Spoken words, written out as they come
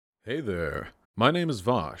Hey there, my name is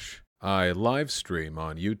Vosh. I live stream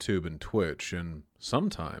on YouTube and Twitch, and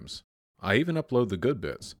sometimes I even upload the good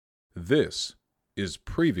bits. This is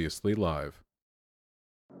Previously Live.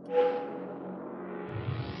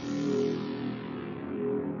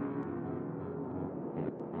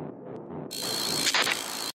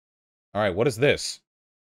 Alright, what is this?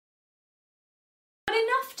 But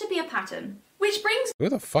enough to be a pattern. Which brings Who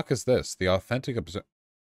the fuck is this? The authentic observer.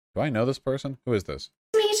 Do I know this person? Who is this?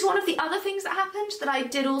 me to one of the other things that happened that I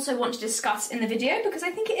did also want to discuss in the video because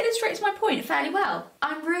I think it illustrates my point fairly well.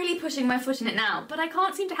 I'm really putting my foot in it now, but I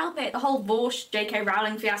can't seem to help it. The whole Vorsh J.K.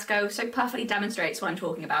 Rowling fiasco so perfectly demonstrates what I'm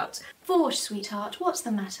talking about. Vorsh, sweetheart, what's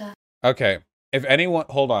the matter? Okay, if anyone...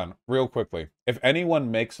 Hold on, real quickly. If anyone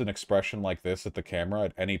makes an expression like this at the camera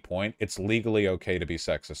at any point, it's legally okay to be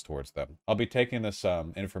sexist towards them. I'll be taking this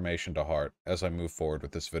information to heart as I move forward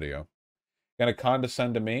with this video. Gonna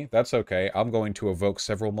condescend to me? That's okay. I'm going to evoke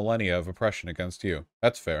several millennia of oppression against you.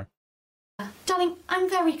 That's fair. Darling, I'm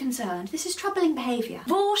very concerned. This is troubling behaviour.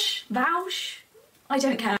 Vorsh, Vaush, I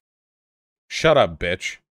don't care. Shut up,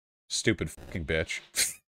 bitch. Stupid fucking bitch.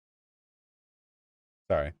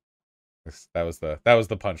 Sorry. That was the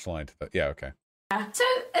punchline to the... Yeah, okay. So,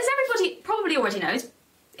 as everybody probably already knows,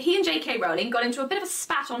 he and J.K. Rowling got into a bit of a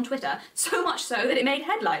spat on Twitter, so much so that it made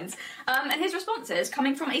headlines. And his responses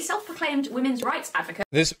coming from a self-proclaimed women's rights advocate.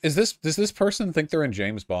 Does this person think they're in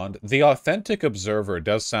James Bond? The Authentic Observer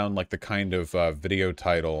does sound like the kind of video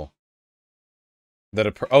title that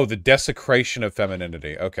the Desecration of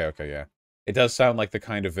Femininity. Okay, yeah. It does sound like the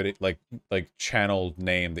kind of video, like channel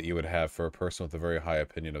name that you would have for a person with a very high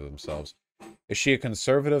opinion of themselves. Is she a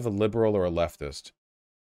conservative, a liberal, or a leftist?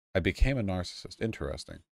 I became a narcissist.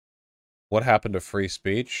 Interesting. What happened to free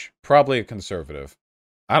speech? Probably a conservative.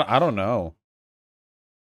 I don't know.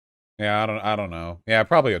 Yeah, I don't know. Yeah,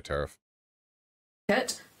 probably a TERF.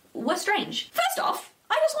 Were strange. First off,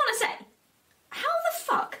 I just want to say, how the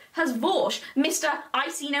fuck has Vorsh, Mr. I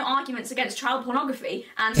see no arguments against child pornography,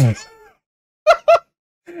 and...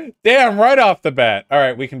 Damn, right off the bat. All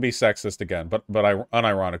right, we can be sexist again, but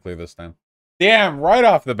unironically this time. Damn, right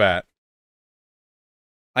off the bat.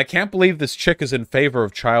 I can't believe this chick is in favor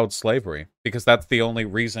of child slavery, because that's the only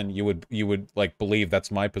reason you would like believe that's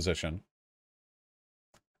my position.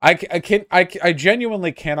 I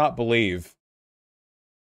genuinely cannot believe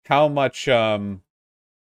how much you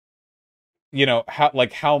know,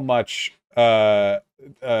 how much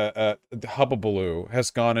hubbubaloo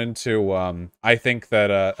has gone into I think that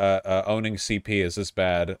owning CP is as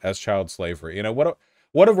bad as child slavery. You know, what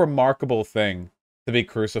a remarkable thing to be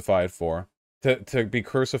crucified for. To be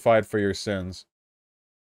crucified for your sins.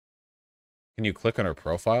 Can you click on her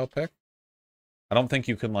profile pic? I don't think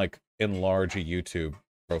you can, like, enlarge a YouTube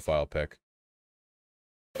profile pic.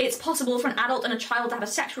 It's possible for an adult and a child to have a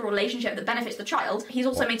sexual relationship that benefits the child. He's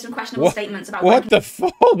also made some questionable statements about... What the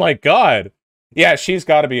fuck? Oh my god! Yeah, she's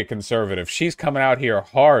gotta be a conservative. She's coming out here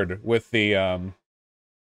hard with the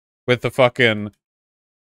fucking...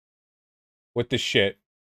 with the shit.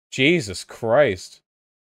 Jesus Christ.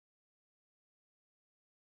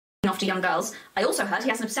 Off to young girls. I also heard he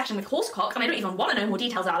has an obsession with horsecock, and I don't even want to know more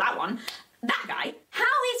details about that one. That guy, how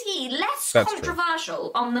is he less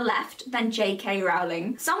controversial on the left than J.K.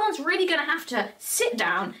 Rowling? Someone's really gonna have to sit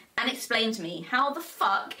down and explain to me how the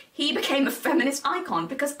fuck he became a feminist icon,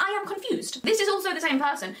 because I am confused. This is also the same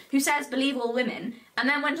person who says believe all women, and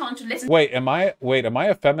then went on to listen... Wait, am I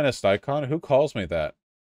a feminist icon? Who calls me that?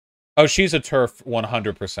 Oh, she's a TERF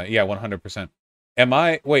 100%. Yeah,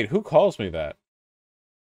 100%. Wait, who calls me that?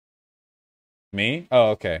 Me?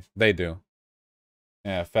 Oh, okay. They do.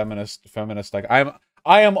 Yeah, feminist. Like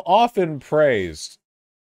I am often praised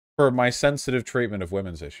for my sensitive treatment of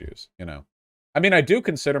women's issues. You know, I mean, I do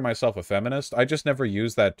consider myself a feminist. I just never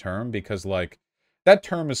use that term because, like, that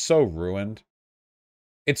term is so ruined.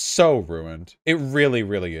 It's so ruined. It really,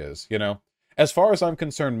 really is. You know, as far as I'm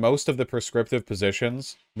concerned, most of the prescriptive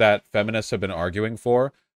positions that feminists have been arguing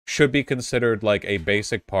for should be considered like a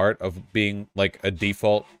basic part of being like a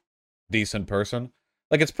default decent person.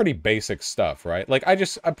 Like, it's pretty basic stuff, right? Like,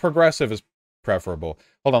 a progressive is preferable.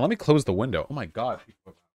 Hold on, let me close the window. Oh my god.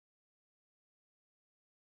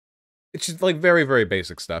 It's just like very, very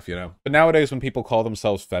basic stuff, you know? But nowadays when people call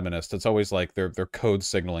themselves feminists, it's always like they're code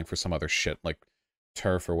signaling for some other shit, like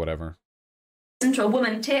TERF or whatever. To a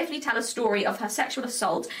woman tearfully tell a story of her sexual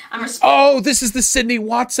assault and oh, this is the Sydney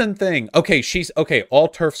Watson thing. Okay, all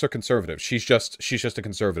TERFs are conservative. She's just a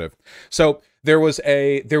conservative. So there was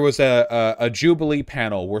a Jubilee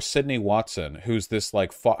panel where Sydney Watson, who's this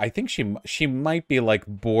like I think she might be like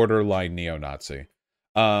borderline neo-Nazi.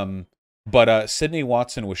 But Sydney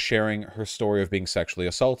Watson was sharing her story of being sexually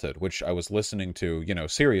assaulted, which I was listening to, you know,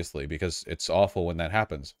 seriously, because it's awful when that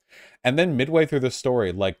happens. And then midway through the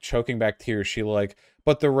story, like choking back tears, she like,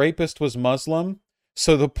 but the rapist was Muslim,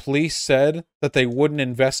 so the police said that they wouldn't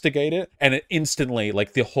investigate it, and it instantly,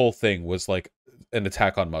 like, the whole thing was like an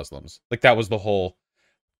attack on Muslims. Like, that was the whole.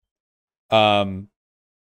 No,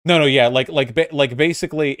 yeah, like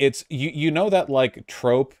basically, it's you know that like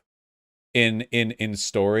trope in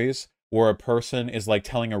stories where a person is like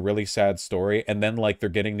telling a really sad story and then like they're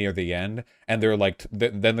getting near the end and they're like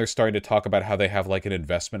then they're starting to talk about how they have like an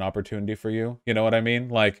investment opportunity for you. You know what I mean?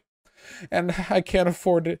 Like, and I can't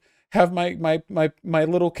afford to have my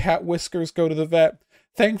little cat Whiskers go to the vet.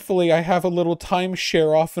 Thankfully, I have a little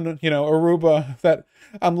timeshare off in, you know, Aruba that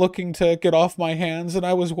I'm looking to get off my hands, and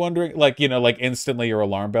I was wondering, like, you know, like instantly your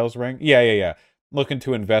alarm bells ring. Yeah. Looking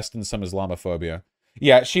to invest in some Islamophobia.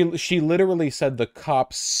 Yeah, she literally said the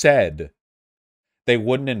cops said they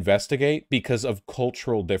wouldn't investigate because of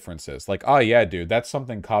cultural differences. Like, oh yeah, dude, that's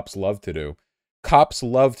something cops love to do. Cops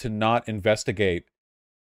love to not investigate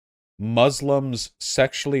Muslims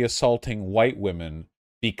sexually assaulting white women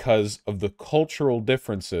because of the cultural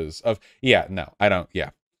differences of, yeah, no, I don't,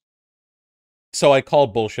 yeah. So I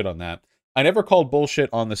called bullshit on that. I never called bullshit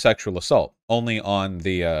on the sexual assault, only on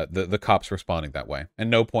the cops responding that way. And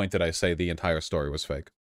no point did I say the entire story was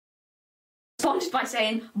fake. Responded by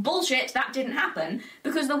saying, bullshit, that didn't happen,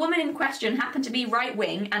 because the woman in question happened to be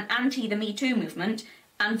right-wing and anti the Me Too movement,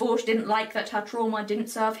 and Vorsh didn't like that her trauma didn't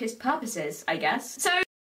serve his purposes, I guess. So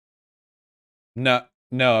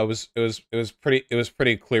No, it was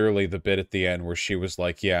pretty clearly the bit at the end where she was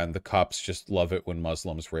like, yeah, and the cops just love it when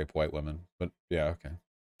Muslims rape white women. But yeah, okay.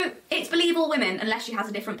 It's believe all women unless she has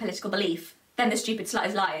a different political belief. Then the stupid slut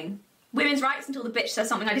is lying. Women's rights until the bitch says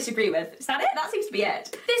something I disagree with. Is that it? That seems to be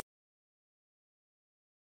it.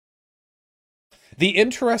 The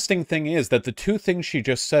interesting thing is that the two things she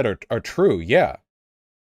just said are true, yeah.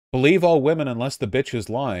 Believe all women unless the bitch is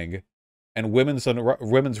lying, and women's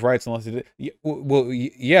rights unless it... Well,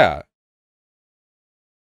 yeah.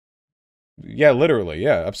 Yeah, literally,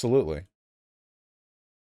 yeah, absolutely.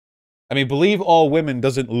 I mean, believe all women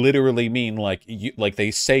doesn't literally mean like like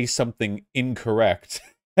they say something incorrect,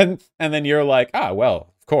 and then you're like, ah,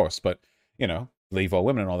 well, of course, but you know, believe all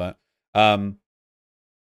women and all that. I'm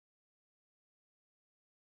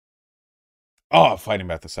fighting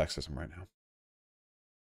about the sexism right now.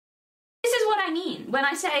 This is what I mean when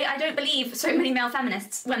I say I don't believe so many male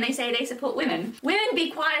feminists when they say they support women. Women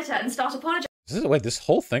be quieter and start apologizing. Wait, this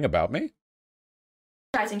whole thing about me?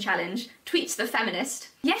 Challenge, tweets the feminist.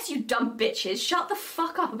 Yes, you dumb bitches, shut the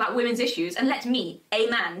fuck up about women's issues and let me, a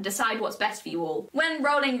man, decide what's best for you all. When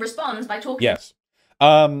Rowling responds by talking... Yes.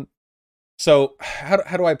 So,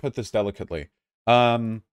 how do I put this delicately?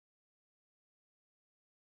 I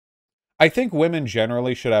think women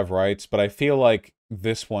generally should have rights, but I feel like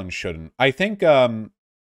this one shouldn't. I think, how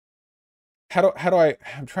do I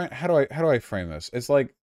frame this? It's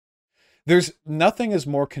like, there's nothing is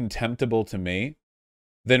more contemptible to me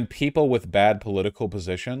than people with bad political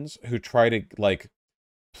positions who try to, like,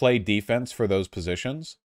 play defense for those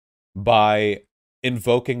positions by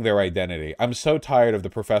invoking their identity. I'm so tired of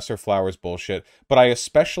the Professor Flowers bullshit, but I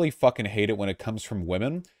especially fucking hate it when it comes from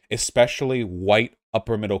women, especially white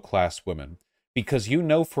upper middle class women, because you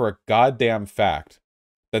know for a goddamn fact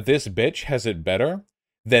that this bitch has it better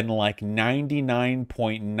than like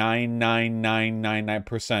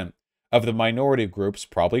 99.99999% of the minority groups,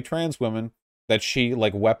 probably trans women, that she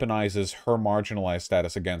like weaponizes her marginalized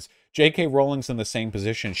status against. J.K. Rowling's in the same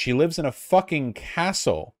position. She lives in a fucking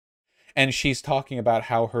castle, and she's talking about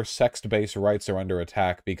how her sex-based rights are under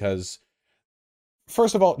attack because,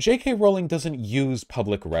 first of all, J.K. Rowling doesn't use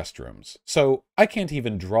public restrooms, so I can't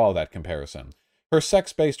even draw that comparison. Her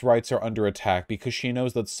sex-based rights are under attack because she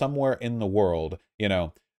knows that somewhere in the world, you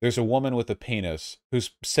know, there's a woman with a penis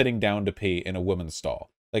who's sitting down to pee in a women's stall.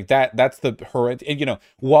 Like that's her, you know,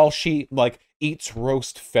 while she like eats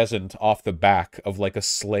roast pheasant off the back of like a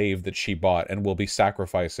slave that she bought and will be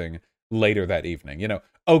sacrificing later that evening. You know,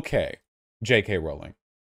 okay, J.K. Rowling.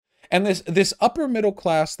 And this upper middle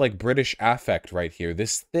class like British affect right here,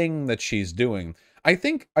 this thing that she's doing, I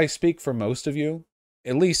think I speak for most of you,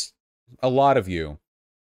 at least a lot of you,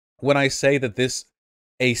 when I say that this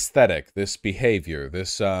aesthetic, this behavior,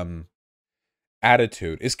 this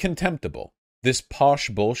attitude is contemptible. This posh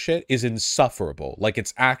bullshit is insufferable. Like,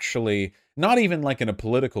 it's actually not even like in a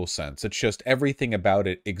political sense. It's just everything about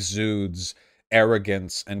it exudes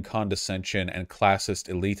arrogance and condescension and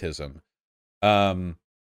classist elitism.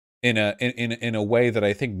 In a way that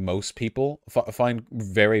I think most people find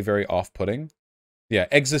very, very off-putting. Yeah,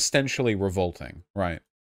 existentially revolting, right.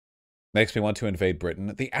 Makes me want to invade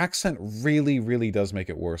Britain. The accent really, really does make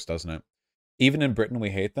it worse, doesn't it? Even in Britain, we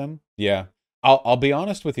hate them. Yeah. I'll be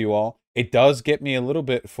honest with you all. It does get me a little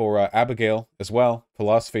bit for Abigail as well.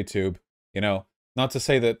 Philosophy Tube. You know, not to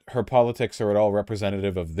say that her politics are at all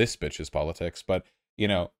representative of this bitch's politics, but, you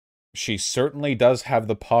know, she certainly does have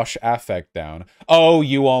the posh affect down. Oh,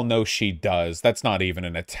 you all know she does. That's not even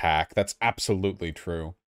an attack. That's absolutely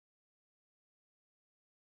true.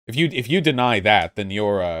 If you deny that, then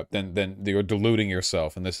you're you're deluding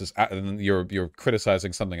yourself, and this is you're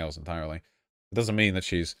criticizing something else entirely. It doesn't mean that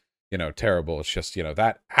she's, you know, terrible. It's just, you know,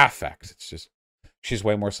 that affect. It's just she's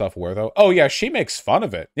way more self-aware though. Oh yeah, she makes fun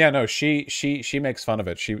of it. Yeah, no, she makes fun of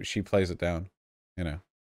it. She plays it down, you know.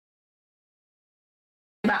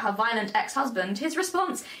 About her violent ex-husband, his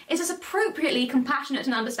response is as appropriately compassionate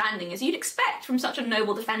and understanding as you'd expect from such a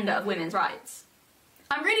noble defender of women's rights.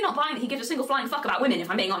 I'm really not buying that he gives a single flying fuck about women,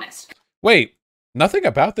 if I'm being honest. Wait, nothing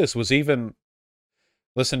about this was even...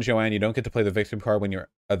 Listen, Joanne, you don't get to play the victim card when you're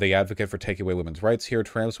the advocate for taking away women's rights here.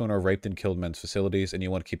 Trans women are raped and killed in men's facilities, and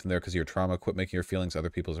you want to keep them there because of your trauma. Quit making your feelings other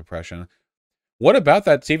people's oppression. What about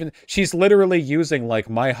that, Stephen? She's literally using, like,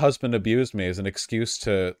 my husband abused me as an excuse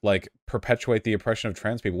to, like, perpetuate the oppression of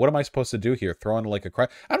trans people. What am I supposed to do here? Throw in, like, a cry?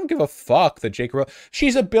 I don't give a fuck that J.K. Rowling...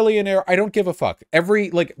 She's a billionaire. I don't give a fuck. Every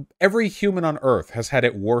human on Earth has had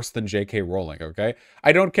it worse than J.K. Rowling, okay?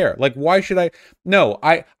 I don't care. Like, why should I... No,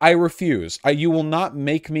 I refuse. You will not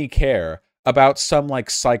make me care about some, like,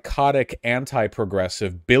 psychotic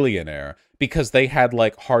anti-progressive billionaire because they had,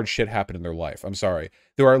 like, hard shit happen in their life. I'm sorry.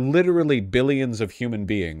 There are literally billions of human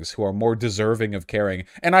beings who are more deserving of caring,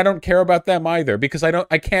 and I don't care about them either because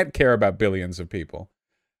I can't care about billions of people.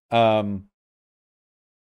 I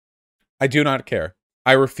do not care.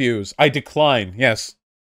 I refuse. I decline. Yes.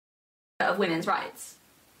 Of women's rights.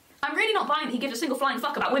 I'm really not buying that he gives a single flying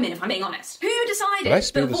fuck about women, if I'm being honest. Who decided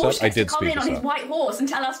that Walsh gets to come in on his white horse and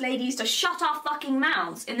tell us ladies to shut our fucking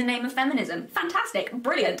mouths in the name of feminism? Fantastic.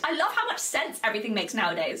 Brilliant. I love how much sense everything makes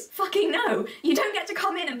nowadays. Fucking no. You don't get to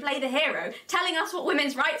come in and play the hero, telling us what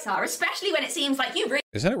women's rights are, especially when it seems like you really...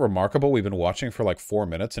 Isn't it remarkable we've been watching for like 4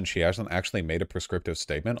 minutes and she hasn't actually made a prescriptive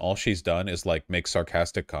statement? All she's done is like make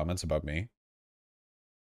sarcastic comments about me.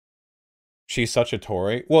 She's such a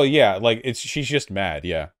Tory. Well, yeah, like she's just mad,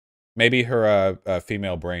 yeah. Maybe her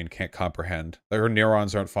female brain can't comprehend. Her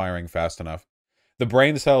neurons aren't firing fast enough. The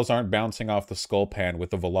brain cells aren't bouncing off the skull pan with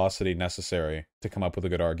the velocity necessary to come up with a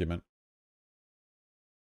good argument.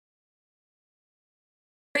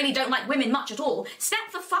 Really don't like women much at all. Step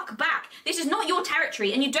the fuck back. This is not your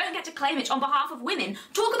territory and you don't get to claim it on behalf of women.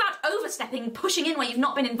 Talk about overstepping, pushing in where you've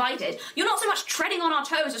not been invited. You're not so much treading on our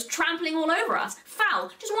toes as trampling all over us. Foul.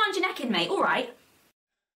 Just wind your neck in, mate. All right.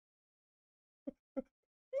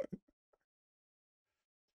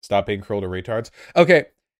 Stop being cruel to retards. Okay,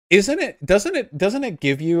 doesn't it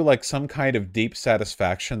give you like some kind of deep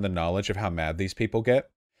satisfaction, the knowledge of how mad these people get?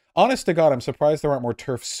 Honest to God, I'm surprised there aren't more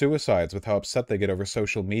TERF suicides with how upset they get over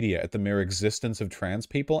social media at the mere existence of trans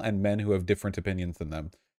people and men who have different opinions than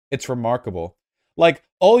them. It's remarkable. Like,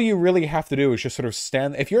 all you really have to do is just sort of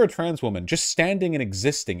stand... If you're a trans woman, just standing and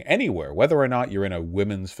existing anywhere, whether or not you're in a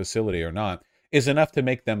women's facility or not, is enough to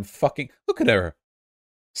make them fucking... Look at her.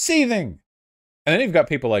 Seething. And then you've got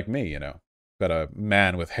people like me, you know. Got a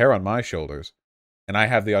man with hair on my shoulders. And I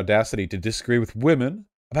have the audacity to disagree with women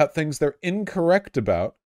about things they're incorrect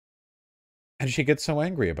about. And she gets so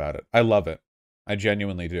angry about it. I love it. I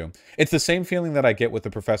genuinely do. It's the same feeling that I get with the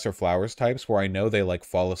Professor Flowers types, where I know they, like,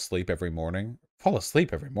 fall asleep every morning. Fall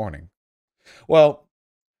asleep every morning? Well,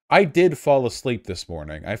 I did fall asleep this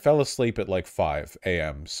morning. I fell asleep at, like, 5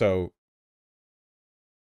 a.m., so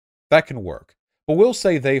that can work. But we'll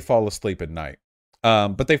say they fall asleep at night.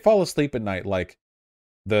 But they fall asleep at night like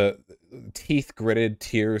the teeth gritted,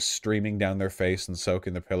 tears streaming down their face and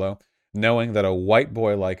soaking the pillow, knowing that a white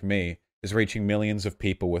boy like me is reaching millions of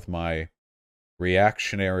people with my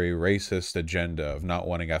reactionary, racist agenda of not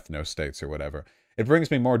wanting ethno-states or whatever. It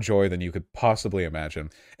brings me more joy than you could possibly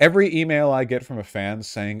imagine. Every email I get from a fan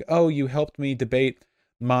saying, "Oh, you helped me debate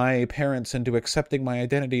my parents into accepting my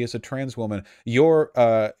identity as a trans woman. Your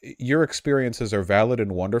experiences are valid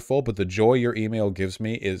and wonderful, but the joy your email gives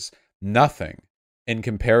me is nothing in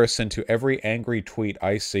comparison to every angry tweet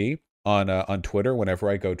I see on Twitter whenever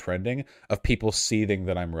I go trending of people seething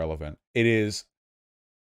that I'm relevant. It is,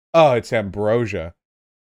 oh, it's ambrosia.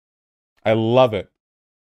 I love it.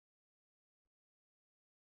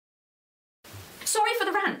 Sorry for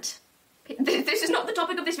the rant. This is not the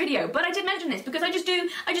topic of this video, but I did mention this because I just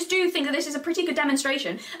do think that this is a pretty good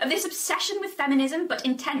demonstration of this obsession with feminism but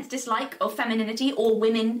intense dislike of femininity or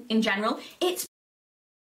women in general. It's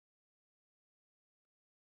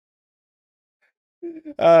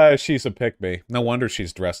She's a pick-me. No wonder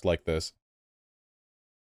she's dressed like this.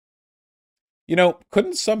 You know,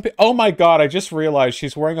 couldn't some people... Oh my god, I just realized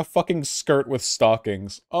she's wearing a fucking skirt with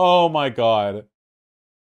stockings. Oh my god.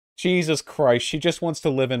 Jesus Christ, she just wants to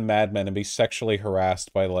live in Mad Men and be sexually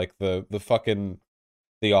harassed by, like, the fucking...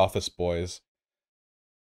 the office boys.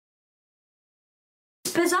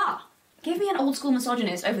 It's bizarre. Give me an old school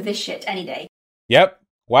misogynist over this shit any day. Yep.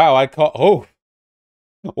 Wow, I call... Oh.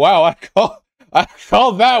 Wow, I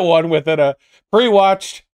called that one within a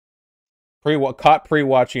pre-watched. Caught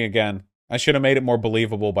pre-watching again. I should have made it more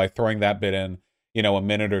believable by throwing that bit in, you know, a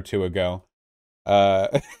minute or two ago.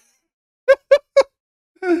 God.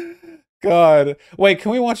 Wait,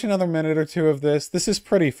 can we watch another minute or two of this? This is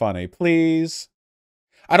pretty funny. Please.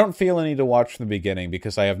 I don't feel a need to watch from the beginning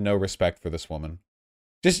because I have no respect for this woman.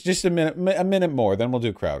 Just a minute more, then we'll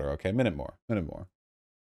do Crowder, okay? A minute more.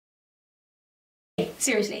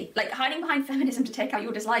 Seriously, like, hiding behind feminism to take out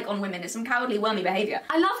your dislike on women is some cowardly, wormy behavior.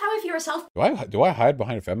 I love how if you're a self... Do I hide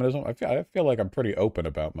behind feminism? I feel like I'm pretty open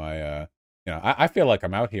about my, you know, I feel like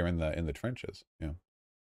I'm out here in the trenches, yeah.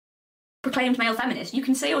 Proclaimed male feminist, you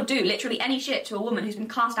can say or do literally any shit to a woman who's been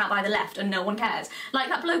cast out by the left and no one cares. Like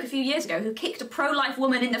that bloke a few years ago who kicked a pro-life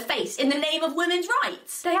woman in the face in the name of women's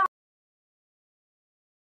rights. They are...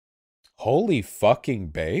 Holy fucking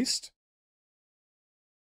based?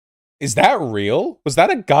 Is that real? Was that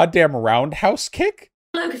a goddamn roundhouse kick?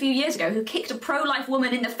 Bloke a few years ago who kicked a pro-life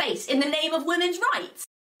woman in the face in the name of women's rights.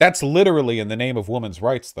 That's literally in the name of women's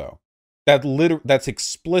rights, though. That's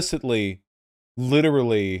explicitly,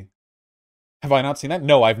 literally... Have I not seen that?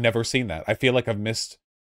 No, I've never seen that. I feel like I've missed...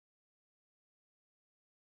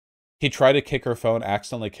 He tried to kick her phone,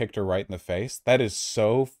 accidentally kicked her right in the face. That is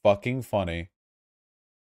so fucking funny.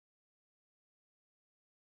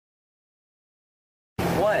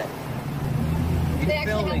 What? They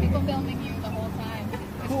actually have people filming you the whole time.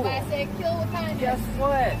 It's cool. Classic, kill with kindness. Guess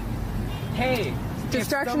what? Hey.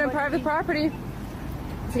 Destruction of private property.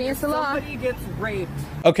 It's against the law. Somebody gets raped.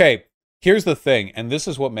 Okay, here's the thing, and this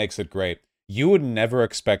is what makes it great. You would never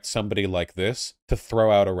expect somebody like this to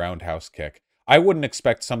throw out a roundhouse kick. I wouldn't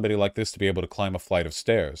expect somebody like this to be able to climb a flight of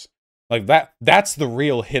stairs. Like, that's the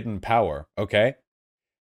real hidden power, okay?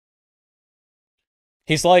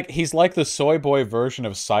 He's like the soy boy version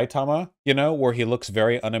of Saitama, you know, where he looks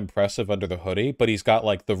very unimpressive under the hoodie, but he's got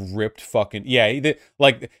like the ripped fucking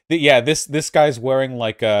this guy's wearing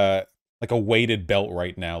like a weighted belt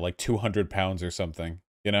right now, like 200 pounds or something,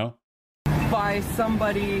 you know? By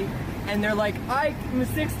somebody, and they're like, I'm a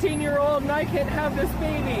 16-year-old and I can't have this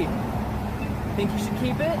baby. Think you should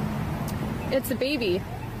keep it? It's a baby.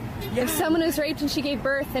 Yeah. If someone is raped and she gave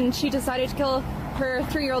birth and she decided to kill her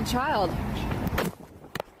 3-year-old child.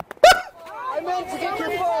 I meant to get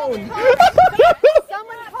your phone.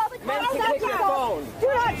 Someone call the cops. Meant to get your phone. Do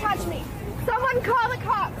not touch me. Someone call the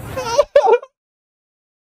cops.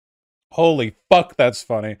 Holy fuck, that's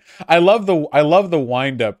funny. I love the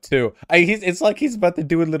wind up too. It's like he's about to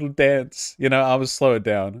do a little dance. You know, I will slow it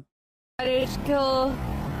down. Decided to kill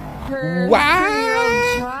her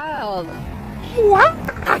 3-year-old child. What?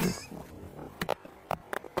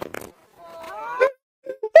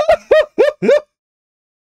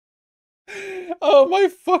 Oh my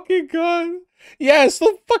fucking god. Yes,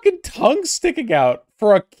 the fucking tongue sticking out.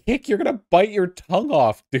 For a kick, you're gonna bite your tongue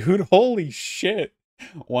off, dude. Holy shit.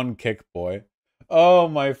 One kick, boy. Oh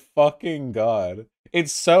my fucking god.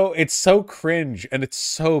 It's so cringe and it's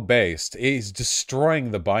so based. He's destroying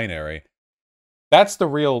the binary. That's the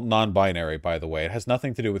real non-binary, by the way. It has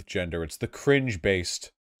nothing to do with gender. It's the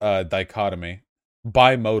cringe-based dichotomy.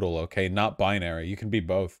 Bimodal, okay? Not binary. You can be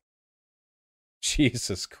both.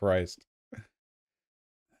 Jesus Christ.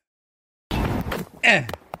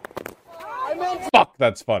 Fuck,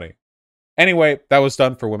 that's funny. Anyway, that was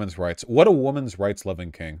done for women's rights. What a women's rights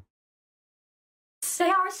loving king. They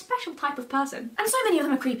are a special type of person. And so many of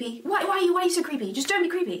them are creepy. Why are you so creepy? Just don't be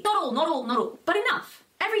creepy. Not all. But enough.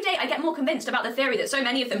 Every day I get more convinced about the theory that so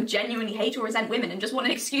many of them genuinely hate or resent women and just want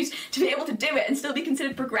an excuse to be able to do it and still be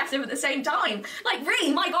considered progressive at the same time. Like,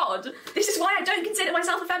 really, my god. This is why I don't consider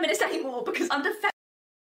myself a feminist anymore, because under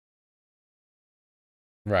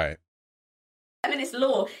Right. feminist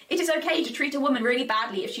law, it is okay to treat a woman really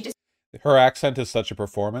badly if she just... Her accent is such a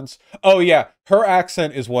performance. Oh yeah, her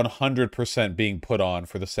accent is 100% being put on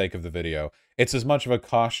for the sake of the video. It's as much of a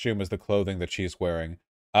costume as the clothing that she's wearing.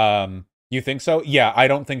 You think so? Yeah, I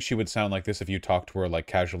don't think she would sound like this if you talked to her like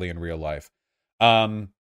casually in real life.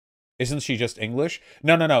 Isn't she just English?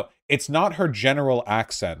 No. It's not her general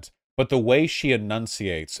accent. but the way she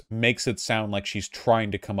enunciates makes it sound like she's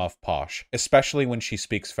trying to come off posh, especially when she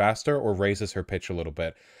speaks faster or raises her pitch a little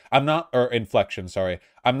bit. Or inflection, sorry.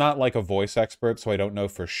 I'm not like a voice expert, so I don't know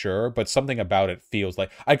for sure, but something about it feels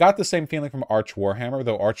like... I got the same feeling from Arch Warhammer,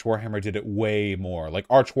 though Arch Warhammer did it way more. Like,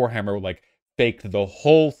 Arch Warhammer, like, faked the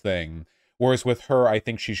whole thing, whereas with her, I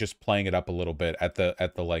think she's just playing it up a little bit at the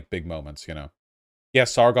like, big moments, you know? Yeah,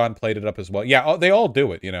 Sargon played it up as well. Yeah, they all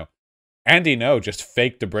do it, you know? Andy No just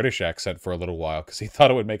faked a British accent for a little while, because he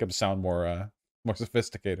thought it would make him sound more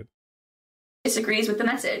sophisticated. Disagrees with the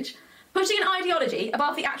message. Putting an ideology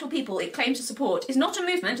above the actual people it claims to support is not a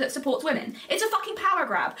movement that supports women. It's a fucking power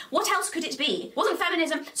grab. What else could it be? Wasn't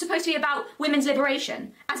feminism supposed to be about women's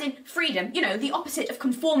liberation? As in freedom, you know, the opposite of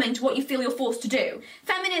conforming to what you feel you're forced to do.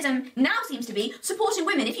 Feminism now seems to be supporting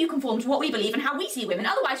women if you conform to what we believe and how we see women.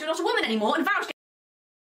 Otherwise, you're not a woman anymore, and Varus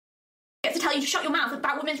gets to tell you to shut your mouth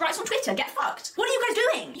about women's rights on Twitter. Get fucked. What are you guys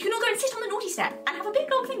doing? You can all go and sit on the naughty step and have a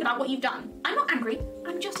big long think about what you've done. I'm not angry.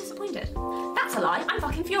 I'm just disappointed. That's a lie. I'm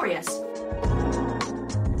fucking furious.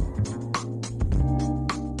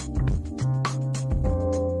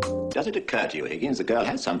 Does it occur to you, Higgins, the girl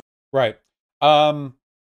has some... Right.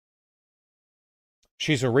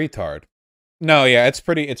 She's a retard. No, yeah, it's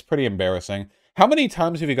pretty embarrassing. How many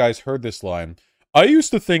times have you guys heard this line? I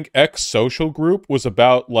used to think X social group was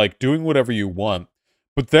about, like, doing whatever you want.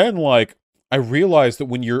 But then, like, I realized that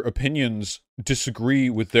when your opinions disagree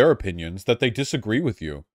with their opinions, that they disagree with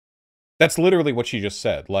you. That's literally what she just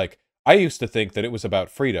said. Like, I used to think that it was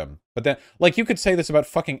about freedom. But then, like, you could say this about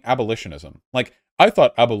fucking abolitionism. Like, I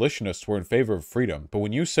thought abolitionists were in favor of freedom. But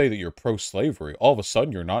when you say that you're pro-slavery, all of a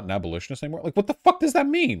sudden you're not an abolitionist anymore? Like, what the fuck does that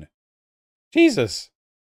mean? Jesus.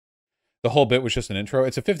 The whole bit was just an intro.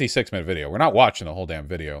 It's a 56-minute video. We're not watching the whole damn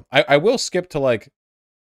video. I will skip to, like...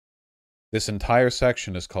 This entire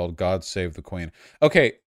section is called God Save the Queen.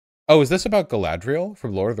 Okay. Oh, is this about Galadriel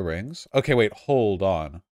from Lord of the Rings? Okay, wait. Hold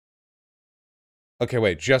on. Okay,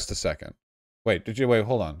 wait. Just a second. Wait,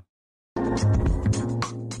 hold on.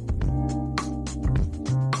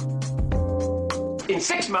 In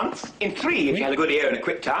 6 months, in 3 if you had a good ear and a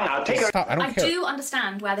quick tongue, I'll take her... Stop, I don't care. do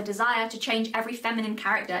understand where the desire to change every feminine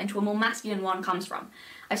character into a more masculine one comes from.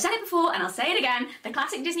 I've said it before, and I'll say it again, the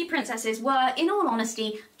classic Disney princesses were, in all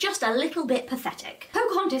honesty, just a little bit pathetic.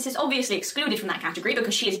 Pocahontas is obviously excluded from that category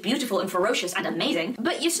because she is beautiful and ferocious and amazing,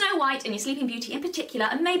 but your Snow White and your Sleeping Beauty in particular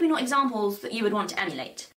are maybe not examples that you would want to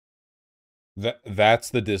emulate. That's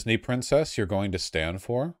the Disney princess you're going to stand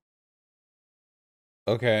for?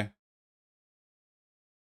 Okay.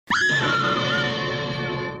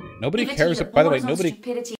 Nobody cares. By the way,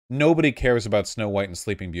 nobody cares about Snow White and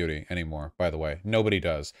Sleeping Beauty anymore. By the way, nobody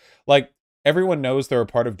does. Like, everyone knows they're a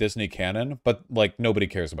part of Disney canon, but like nobody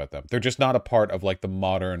cares about them. They're just not a part of like the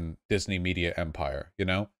modern Disney media empire. You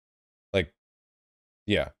know, like,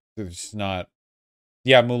 yeah, they're just not.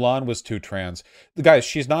 Yeah, Mulan was too trans. Guys,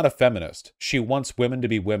 she's not a feminist. She wants women to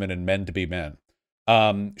be women and men to be men.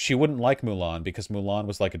 She wouldn't like Mulan because Mulan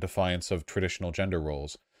was like a defiance of traditional gender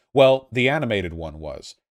roles. Well, the animated one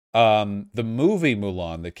was. The movie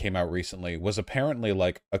Mulan that came out recently was apparently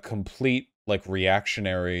like a complete like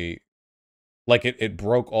reactionary, like it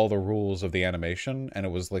broke all the rules of the animation and it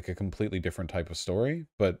was like a completely different type of story.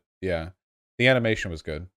 But yeah, the animation was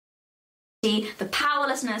good. The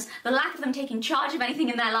powerlessness, the lack of them taking charge of anything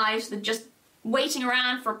in their lives, the just waiting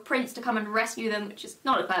around for a prince to come and rescue them, which is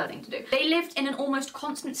not a clever thing to do. They lived in an almost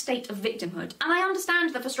constant state of victimhood, and I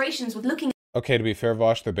understand the frustrations with looking. Okay, to be fair,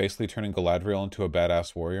 Vosh, they're basically turning Galadriel into a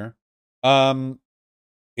badass warrior.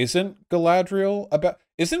 Isn't Galadriel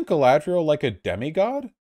like a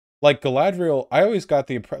demigod? Like, Galadriel, I always got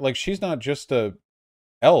the impression, like, she's not just a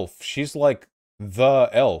elf, she's like the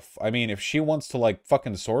elf. I mean, if she wants to, like,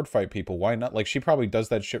 fucking sword fight people, why not? Like, she probably does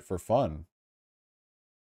that shit for fun.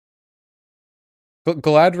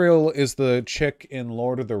 Galadriel is the chick in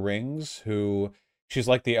Lord of the Rings who... She's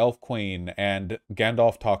like the elf queen, and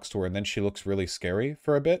Gandalf talks to her, and then she looks really scary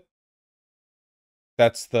for a bit.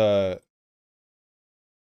 That's her.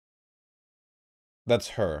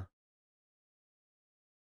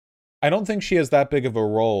 I don't think she has that big of a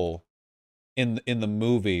role in the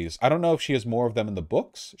movies. I don't know if she has more of them in the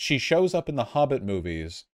books. She shows up in the Hobbit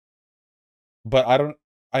movies, but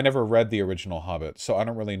I never read the original Hobbit, so I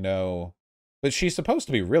don't really know. But she's supposed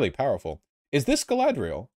to be really powerful. Is this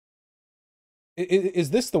Galadriel?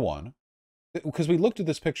 Is this the one? Because we looked at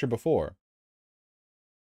this picture before.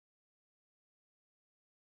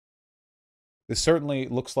 This certainly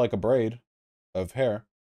looks like a braid of hair.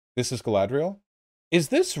 This is Galadriel? Is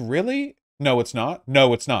this really? No, it's not.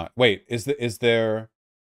 No, it's not. Wait, is there...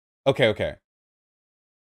 Okay.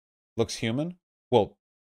 Looks human? Well,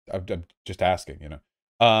 I'm just asking, you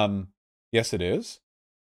know. Yes, it is.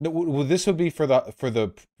 No, this would be for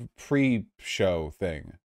the pre-show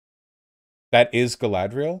thing. That is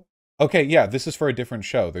Galadriel? Okay, yeah, this is for a different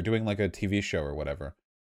show. They're doing like a TV show or whatever.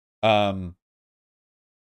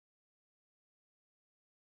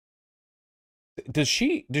 Does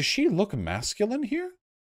she look masculine here?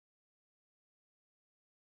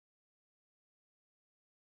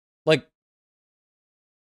 Like,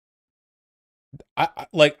 I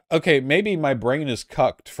like, okay, maybe my brain is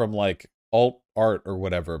cucked from like alt art or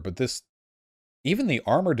whatever, but this, even the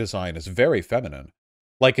armor design is very feminine.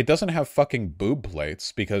 Like, it doesn't have fucking boob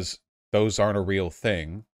plates because those aren't a real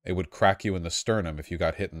thing. It would crack you in the sternum if you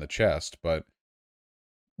got hit in the chest, but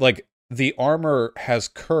like, the armor has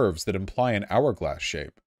curves that imply an hourglass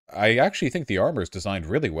shape. I actually think the armor is designed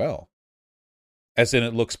really well. As in,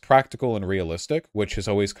 it looks practical and realistic, which has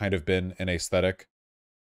always kind of been an aesthetic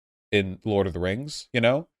in Lord of the Rings, you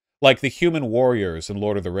know? Like, the human warriors in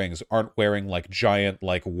Lord of the Rings aren't wearing, like, giant,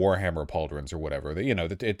 like, Warhammer pauldrons or whatever. You know,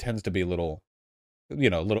 it tends to be a little, you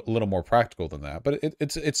know, a little more practical than that. But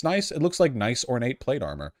it's nice. It looks like nice, ornate plate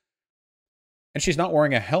armor. And she's not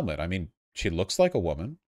wearing a helmet. I mean, she looks like a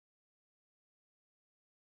woman.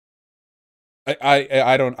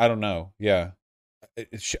 I don't know. Yeah.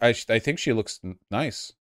 I think she looks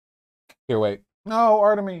nice. Here, wait. No,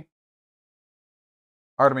 Artemy.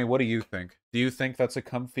 Artemy, what do you think? Do you think that's a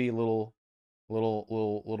comfy little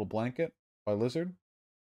blanket by Lizard?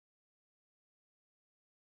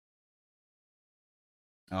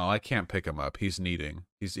 Oh, I can't pick him up. He's kneading.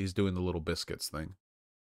 He's doing the little biscuits thing.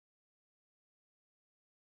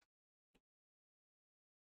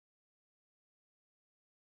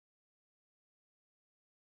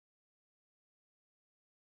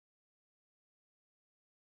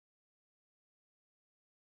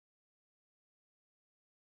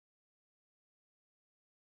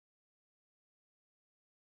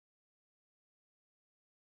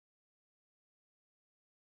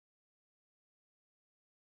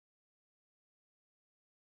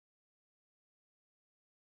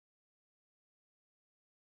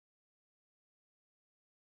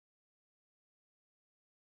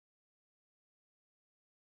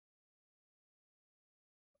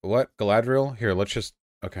 What? Galadriel? Here, let's just...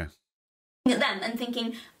 Okay. At them and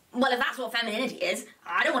thinking, well, if that's what femininity is,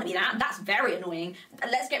 I don't want to be that. That's very annoying.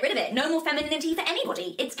 Let's get rid of it. No more femininity for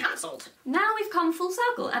anybody. It's cancelled. Now we've come full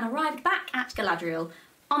circle and arrived back at Galadriel.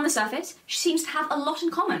 On the surface, she seems to have a lot in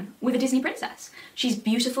common with a Disney princess. She's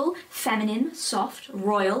beautiful, feminine, soft,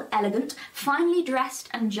 royal, elegant, finely dressed,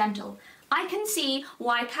 and gentle. I can see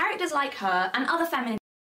why characters like her and other feminine...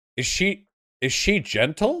 Is she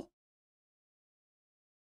gentle?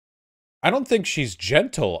 I don't think she's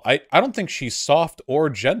gentle. I don't think she's soft or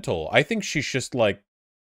gentle. I think she's just like...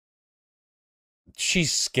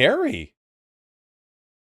 She's scary.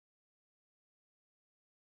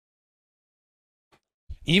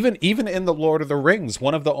 Even in the Lord of the Rings,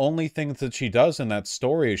 one of the only things that she does in that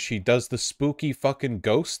story is she does the spooky fucking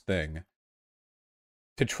ghost thing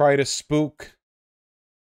to try to spook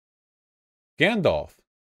Gandalf.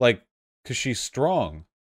 Like, because she's strong.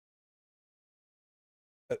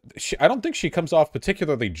 I don't think she comes off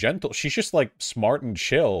particularly gentle. She's just, like, smart and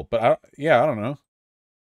chill. But, I don't know.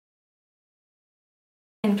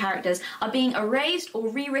 Characters are being erased or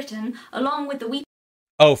rewritten along with the weeping...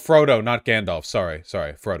 Oh, Frodo, not Gandalf. Sorry.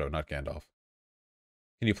 Frodo, not Gandalf.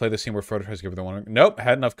 Can you play the scene where Frodo tries to give her the one? Nope,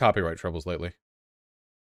 had enough copyright troubles lately.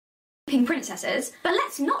 Princesses, but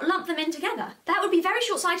let's not lump them in together. That would be very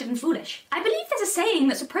short-sighted and foolish. I believe there's a saying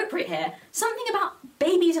that's appropriate here. Something about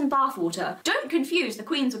babies and bathwater. Don't confuse the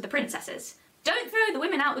queens with the princesses. Don't throw the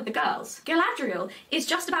women out with the girls. Galadriel is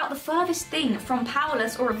just about the furthest thing from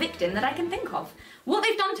powerless or a victim that I can think of. What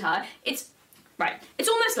they've done to her, it's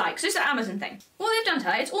almost like, so it's an Amazon thing. What they've done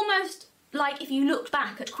to her, it's almost like if you looked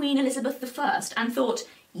back at Queen Elizabeth I and thought,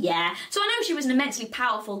 yeah, so I know she was an immensely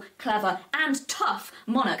powerful, clever, and tough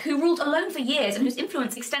monarch who ruled alone for years and whose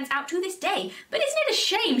influence extends out to this day. But isn't it a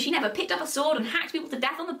shame she never picked up a sword and hacked people to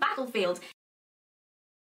death on the battlefield?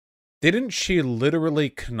 Didn't she literally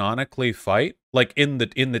canonically fight? Like in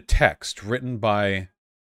the text written by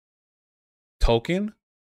Tolkien?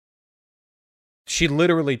 She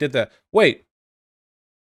literally did that. Wait.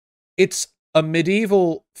 It's a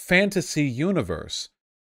medieval fantasy universe.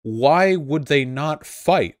 Why would they not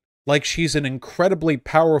fight? Like, she's an incredibly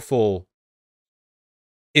powerful,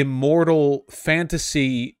 immortal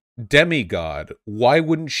fantasy demigod. Why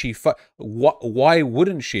wouldn't she fight? Why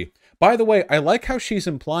wouldn't she? By the way, I like how she's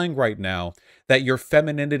implying right now that your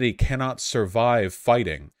femininity cannot survive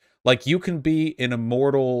fighting. Like, you can be an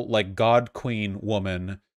immortal, like, god queen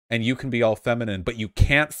woman and you can be all feminine, but you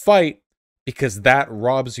can't fight because that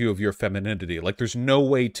robs you of your femininity. Like, there's no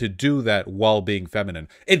way to do that while being feminine.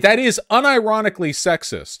 That is unironically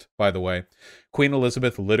sexist, by the way. Queen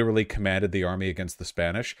Elizabeth literally commanded the army against the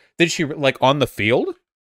Spanish. Did she, like, on the field?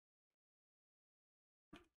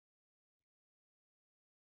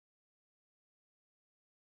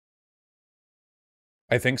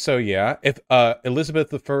 I think so, yeah. If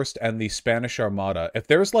Elizabeth I and the Spanish Armada, if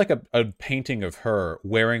there's like a painting of her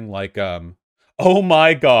wearing like oh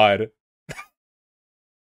my god.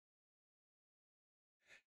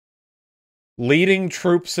 Leading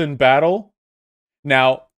troops in battle.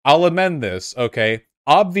 Now, I'll amend this, okay?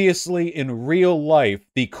 Obviously, in real life,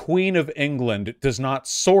 the Queen of England does not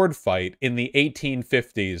sword fight in the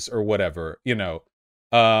 1850s or whatever, you know.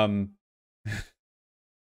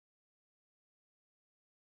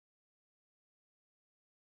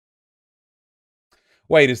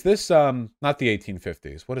 Wait, is this, not the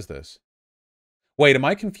 1850s? What is this? Wait, am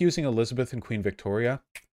I confusing Elizabeth and Queen Victoria?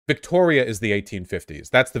 Victoria is the 1850s.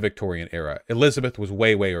 That's the Victorian era. Elizabeth was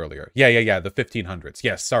way, way earlier. Yeah, the 1500s.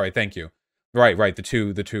 Yes, sorry, thank you. Right, the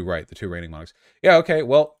two reigning monarchs. Yeah, okay,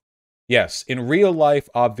 well, yes, in real life,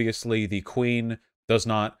 obviously, the Queen does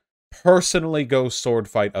not personally go sword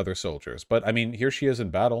fight other soldiers. But, I mean, here she is in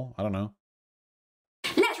battle. I don't know.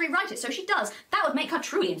 Let's rewrite it so she does. That would make her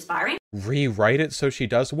truly inspiring. Rewrite it so she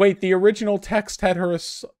does? Wait, the original text had her...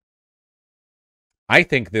 I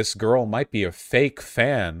think this girl might be a fake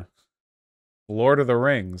fan. Lord of the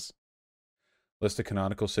Rings. List of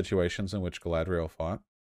canonical situations in which Galadriel fought.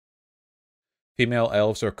 Female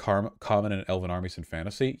elves are common in elven armies in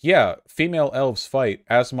fantasy. Yeah, female elves fight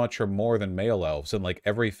as much or more than male elves in like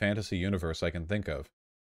every fantasy universe I can think of.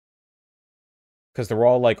 Because they're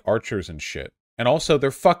all like archers and shit. And also,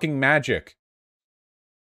 they're fucking magic.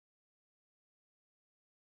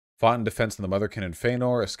 Fought in defense of the Motherkin in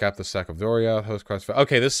Feanor, escaped the sack of Doria, host cross...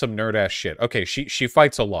 Okay, this is some nerd-ass shit. Okay, she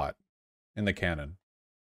fights a lot in the canon.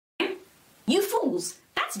 You fools!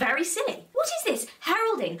 That's very silly. What is this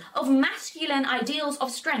heralding of masculine ideals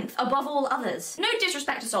of strength above all others? No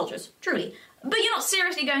disrespect to soldiers, truly. But you're not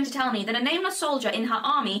seriously going to tell me that a nameless soldier in her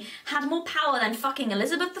army had more power than fucking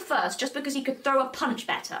Elizabeth I just because he could throw a punch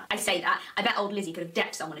better? I say that. I bet old Lizzie could have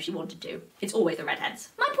decked someone if she wanted to. It's always the redheads.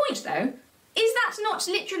 My point, though, is that not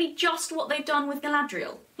literally just what they've done with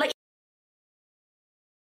Galadriel? Like...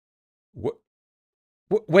 What?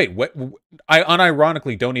 Wait, what? I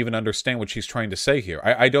unironically don't even understand what she's trying to say here.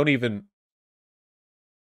 I don't even...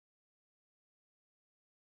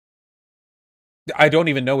 I don't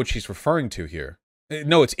even know what she's referring to here.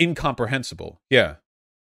 No, it's incomprehensible. Yeah.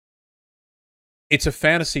 It's a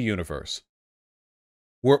fantasy universe.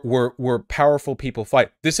 Where powerful people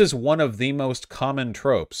fight. This is one of the most common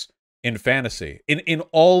tropes in fantasy, in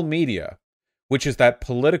all media, which is that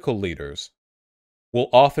political leaders will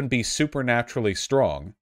often be supernaturally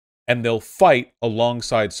strong, and they'll fight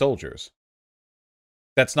alongside soldiers.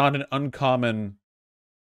 That's not an uncommon...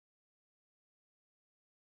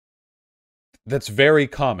 That's very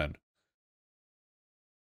common.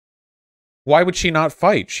 Why would she not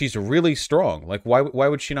fight? She's really strong. Like, why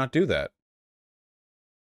would she not do that?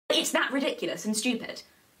 It's that ridiculous and stupid.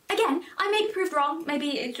 Again, I may be proved wrong,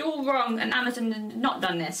 maybe it's all wrong and Amazon not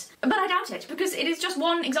done this. But I doubt it, because it is just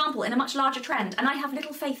one example in a much larger trend, and I have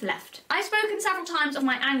little faith left. I've spoken several times of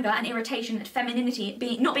my anger and irritation at femininity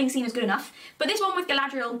not being seen as good enough, but this one with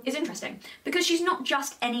Galadriel is interesting, because she's not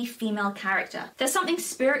just any female character. There's something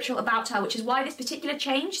spiritual about her, which is why this particular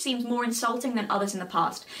change seems more insulting than others in the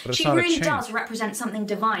past. She really does represent something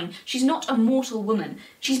divine. She's not a mortal woman.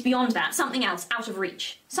 She's beyond that, something else, out of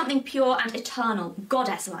reach. Something pure and eternal,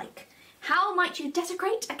 goddess-like. How might you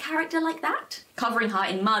desecrate a character like that? Covering her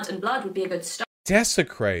in mud and blood would be a good start.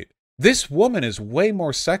 Desecrate? This woman is way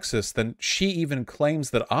more sexist than she even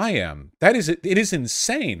claims that I am. It is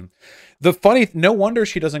insane. No wonder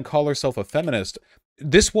she doesn't call herself a feminist.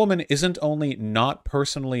 This woman isn't only not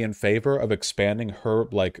personally in favor of expanding her,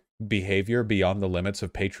 like, behavior beyond the limits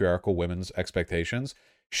of patriarchal women's expectations.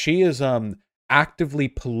 She is, actively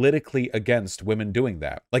politically against women doing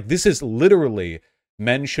that. Like, this is literally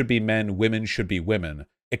men should be men, women should be women,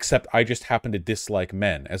 except I just happen to dislike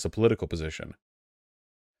men as a political position.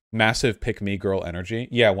 Massive pick-me girl energy.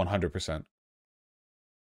 Yeah, 100%.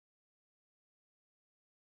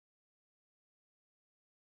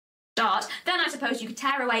 Then I suppose you could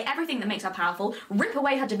tear away everything that makes her powerful, rip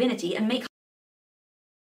away her divinity, and make her...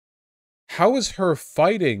 How is her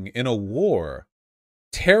fighting in a war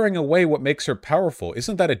tearing away what makes her powerful?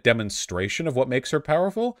 Isn't that a demonstration of what makes her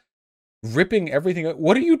powerful? Ripping everything...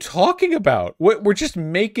 What are you talking about? We're just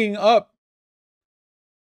making up...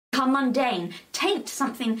 become mundane, taint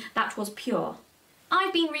something that was pure.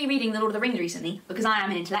 I've been rereading The Lord of the Rings recently because I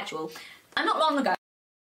am an intellectual, and not long ago.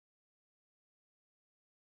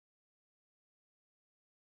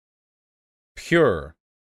 Pure.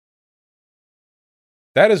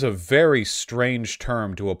 That is a very strange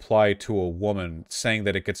term to apply to a woman, saying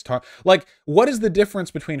that it gets like, what is the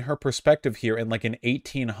difference between her perspective here and like an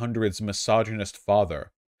 1800s misogynist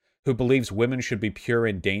father who believes women should be pure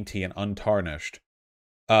and dainty and untarnished?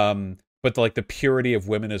 But like the purity of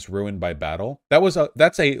women is ruined by battle.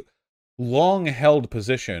 That's a long-held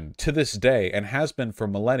position to this day and has been for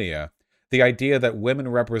millennia. The idea that women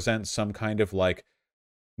represent some kind of like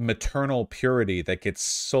maternal purity that gets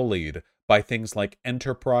sullied by things like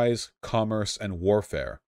enterprise, commerce, and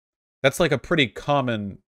warfare. That's like a pretty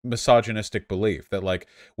common misogynistic belief that like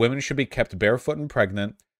women should be kept barefoot and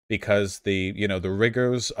pregnant because the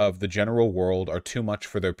rigors of the general world are too much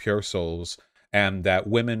for their pure souls, and that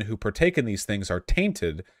women who partake in these things are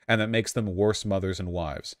tainted, and that makes them worse mothers and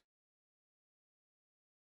wives.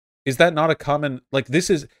 Is that not a common, like, this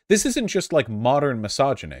isn't just like modern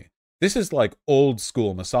misogyny. This is like old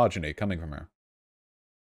school misogyny coming from her.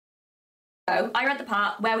 I read the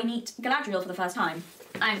part where we meet Galadriel for the first time.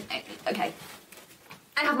 Okay.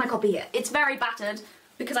 I have my copy here. It's very battered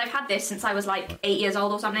because I've had this since I was like 8 years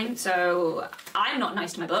old or something, so I'm not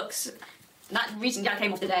nice to my books. That recently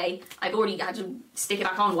came off today. I've already had to stick it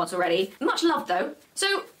back on once already. Much love though.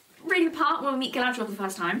 So, reading the part when we meet Galadriel for the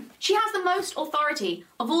first time, she has the most authority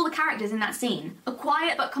of all the characters in that scene. A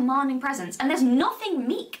quiet but commanding presence, and there's nothing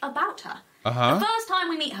meek about her. Uh-huh. The first time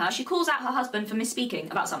we meet her, she calls out her husband for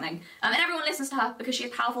misspeaking about something, and everyone listens to her because she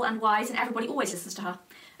is powerful and wise, and everybody always listens to her.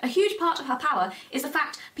 A huge part of her power is the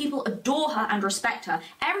fact people adore her and respect her.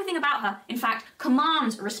 Everything about her, in fact,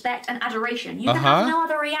 commands respect and adoration. You can have no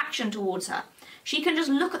other reaction towards her. She can just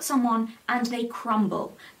look at someone and they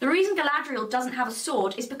crumble. The reason Galadriel doesn't have a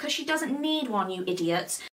sword is because she doesn't need one, you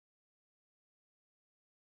idiots.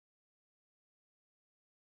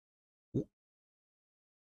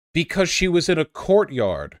 Because she was in a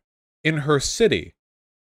courtyard in her city.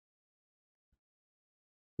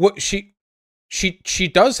 What she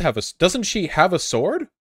does have doesn't she have a sword?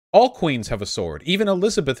 All queens have a sword. Even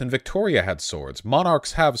Elizabeth and Victoria had swords.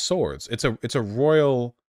 Monarchs have swords. It's a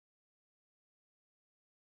royal.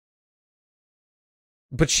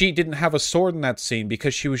 But she didn't have a sword in that scene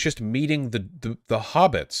because she was just meeting the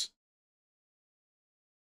hobbits.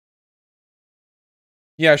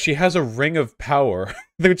 Yeah, she has a ring of power.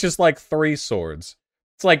 They're just like 3 swords.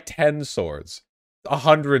 It's like 10 swords.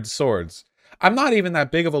 100 swords. I'm not even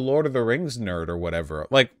that big of a Lord of the Rings nerd or whatever.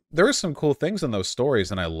 Like, there are some cool things in those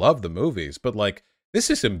stories, and I love the movies, but like,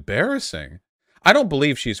 this is embarrassing. I don't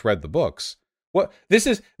believe she's read the books. What this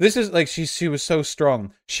is like she was so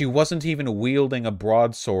strong, she wasn't even wielding a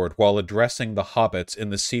broadsword while addressing the hobbits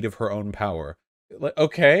in the seat of her own power. Like,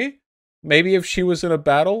 okay, maybe if she was in a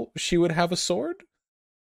battle, she would have a sword?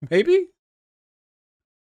 Maybe?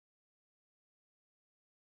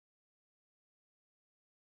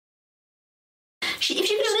 If she could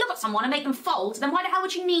just look at someone and make them fold, then why the hell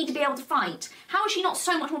would she need to be able to fight? How is she not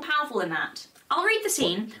so much more powerful than that? I'll read the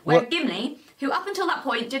scene where Gimli, who up until that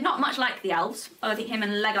point did not much like the elves, I think him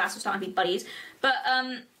and Legolas were starting to be buddies, but,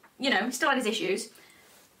 he still had his issues.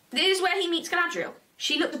 This is where he meets Galadriel.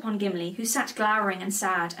 She looked upon Gimli, who sat glowering and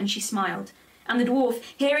sad, and she smiled. And the dwarf,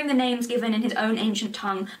 hearing the names given in his own ancient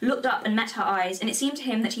tongue, looked up and met her eyes, and it seemed to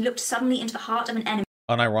him that he looked suddenly into the heart of an enemy.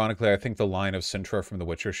 Unironically, I think the line of Cintra from The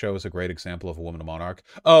Witcher show is a great example of a woman monarch.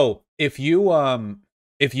 Oh, if you want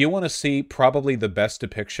to see probably the best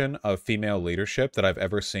depiction of female leadership that I've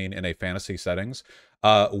ever seen in a fantasy settings,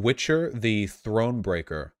 Witcher, the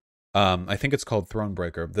Thronebreaker. I think it's called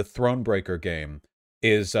Thronebreaker. The Thronebreaker game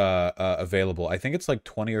is available. I think it's like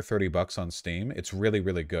 $20 or $30 on Steam. It's really,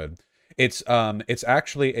 really good. It's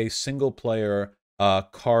actually a single player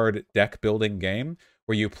card deck building game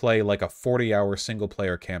where you play like a 40-hour single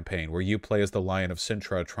player campaign where you play as the Lion of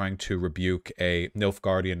Cintra trying to rebuke a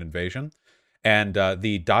Nilfgaardian invasion. And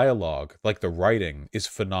the dialogue, like the writing, is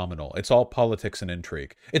phenomenal. It's all politics and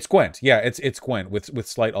intrigue. It's Gwent. Yeah, it's Gwent with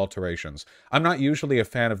slight alterations. I'm not usually a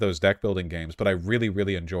fan of those deck building games, but I really,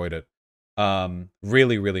 really enjoyed it.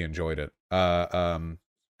 Really, really enjoyed it. And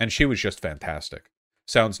she was just fantastic.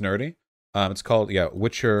 Sounds nerdy. It's called,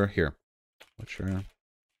 Witcher, here. Witcher.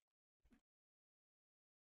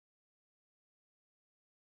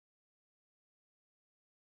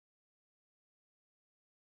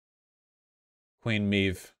 Queen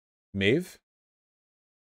Maeve. Maeve?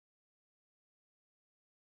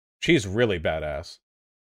 She's really badass.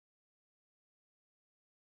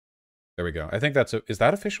 There we go. I think that's is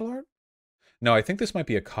that official art? No, I think this might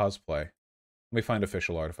be a cosplay. Let me find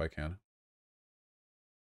official art if I can.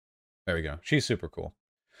 There we go. She's super cool.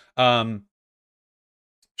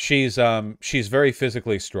 She's very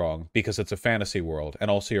physically strong because it's a fantasy world, and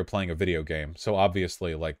also you're playing a video game, so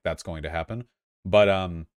obviously like that's going to happen. But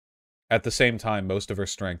at the same time, most of her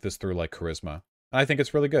strength is through like charisma. And I think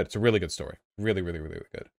it's really good. It's a really good story. Really, really, really,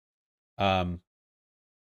 really good.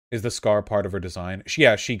 Is the scar part of her design?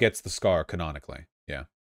 Yeah, she gets the scar canonically. Yeah.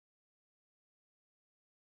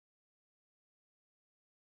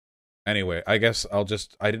 Anyway, I guess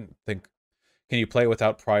I didn't think... Can you play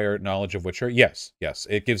without prior knowledge of Witcher? Yes, yes.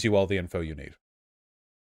 It gives you all the info you need.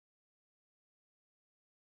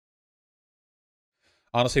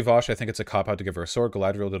 Honestly, Vosh, I think it's a cop-out to give her a sword.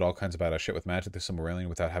 Galadriel did all kinds of badass shit with magic. There's some Aurelian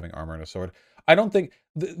without having armor and a sword. I don't think...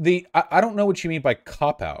 I don't know what you mean by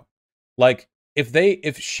cop-out. Like,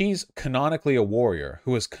 if she's canonically a warrior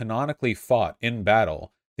who has canonically fought in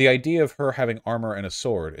battle, the idea of her having armor and a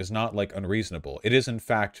sword is not, like, unreasonable. It is, in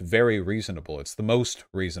fact, very reasonable. It's the most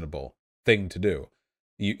reasonable thing to do.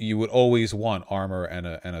 You would always want armor and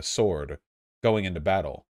a sword going into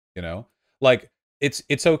battle, you know? Like,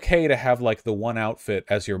 it's okay to have, like, the one outfit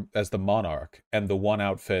as the monarch and the one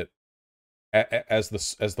outfit as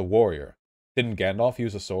the warrior. Didn't Gandalf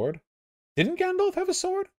use a sword? Didn't Gandalf have a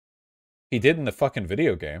sword? He did in the fucking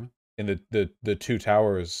video game. In the Two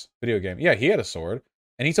Towers video game. Yeah, he had a sword.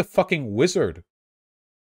 And he's a fucking wizard.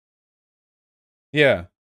 Yeah.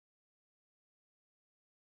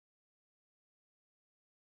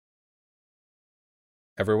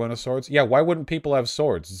 Everyone has swords? Yeah, why wouldn't people have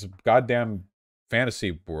swords? It's a goddamn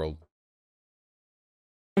fantasy world.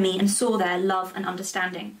 Me and saw their love and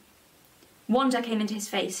understanding. Wonder came into his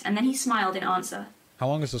face, and then he smiled in answer. How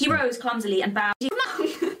long is this? He rose clumsily and bowed.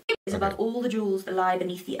 Is above all the jewels that lie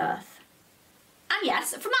beneath the earth. And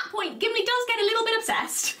yes, from that point, Gimli does get a little bit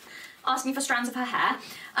obsessed, asking for strands of her hair.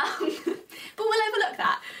 But we'll overlook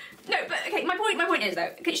that. No, but okay, my point is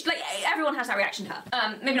though, like everyone has that reaction to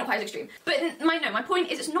her. Maybe not quite as extreme. But my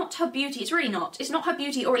point is it's not her beauty, it's really not. It's not her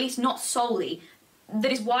beauty, or at least not solely.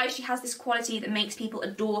 That is why she has this quality that makes people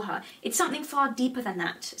adore her. It's something far deeper than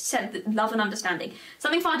that. Said love and understanding.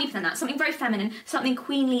 Something far deeper than that. Something very feminine, something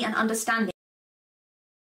queenly and understanding.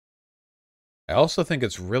 I also think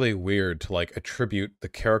it's really weird to like attribute the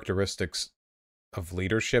characteristics of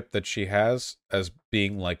leadership that she has as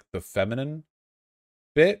being like the feminine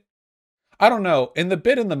bit. I don't know. In the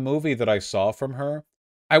bit in the movie that I saw from her,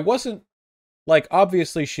 I wasn't like,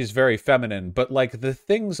 obviously she's very feminine, but like the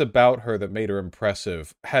things about her that made her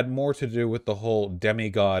impressive had more to do with the whole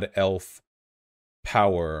demigod elf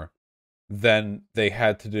power than they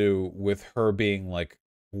had to do with her being like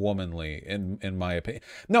womanly, in my opinion.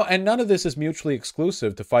 No, and none of this is mutually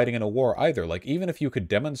exclusive to fighting in a war either. Like, even if you could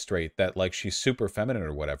demonstrate that like she's super feminine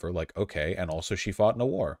or whatever, like, okay, and also she fought in a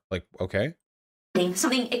war, like, okay.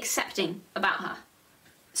 Something accepting about her.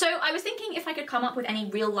 So I was thinking if I could come up with any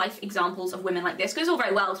real-life examples of women like this, because it's all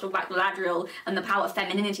very well to talk about Galadriel and the power of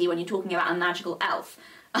femininity when you're talking about a magical elf.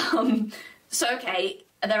 So, okay,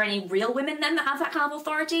 are there any real women then that have that kind of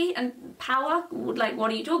authority and power? Like,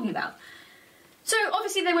 what are you talking about? So,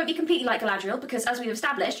 obviously they won't be completely like Galadriel, because as we've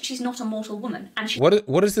established, she's not a mortal woman. And she...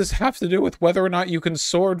 What does this have to do with whether or not you can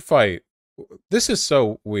sword fight? This is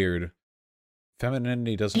so weird.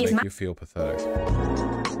 Femininity doesn't make you feel pathetic.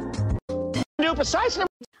 No, precisely.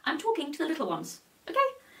 I'm talking to the little ones, okay?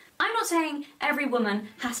 I'm not saying every woman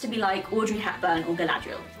has to be like Audrey Hepburn or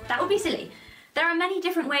Galadriel. That would be silly. There are many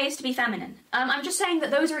different ways to be feminine. I'm just saying that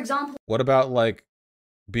those are examples. What about, like,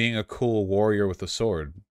 being a cool warrior with a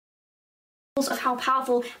sword? Of how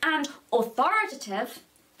powerful and authoritative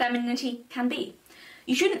femininity can be.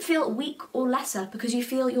 You shouldn't feel weak or lesser because you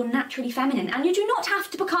feel you're naturally feminine, and you do not have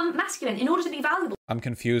to become masculine in order to be valuable. I'm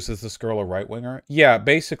confused. Is this girl a right-winger? Yeah,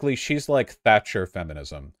 basically, she's like Thatcher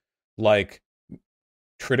feminism. Like,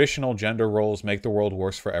 traditional gender roles make the world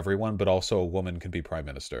worse for everyone, but also a woman can be prime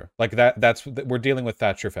minister. Like, we're dealing with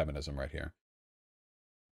Thatcher feminism right here.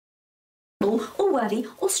 Or worthy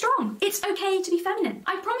or strong. It's okay to be feminine.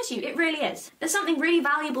 I promise you, it really is. There's something really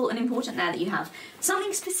valuable and important there that you have.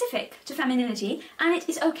 Something specific to femininity, and it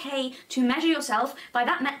is okay to measure yourself by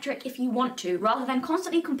that metric if you want to, rather than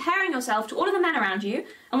constantly comparing yourself to all of the men around you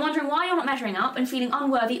and wondering why you're not measuring up and feeling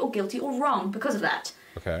unworthy or guilty or wrong because of that.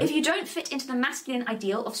 Okay. If you don't fit into the masculine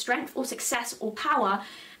ideal of strength or success or power,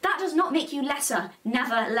 that does not make you lesser,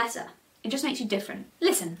 never lesser. It just makes you different.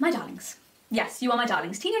 Listen, my darlings. Yes, you are my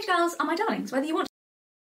darlings. Teenage girls are my darlings, whether you want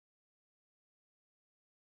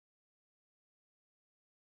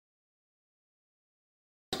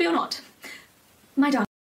to be or not. My darling.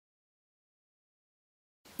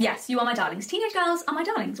 Yes, you are my darlings. Teenage girls are my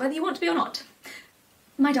darlings, whether you want to be or not.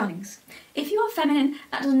 My darlings, if you are feminine,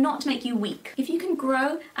 that does not make you weak. If you can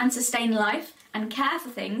grow and sustain life and care for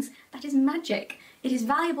things, that is magic. It is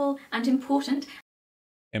valuable and important.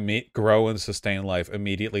 Grow and sustain life,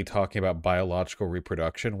 immediately talking about biological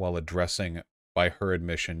reproduction while addressing, by her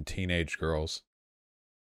admission, teenage girls.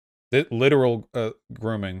 Literal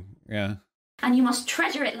grooming, yeah. And you must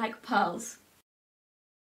treasure it like pearls.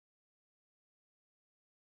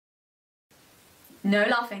 No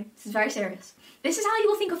laughing. This is very serious. This is how you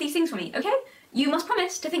will think of these things for me, okay? You must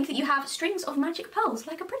promise to think that you have strings of magic pearls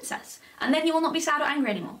like a princess, and then you will not be sad or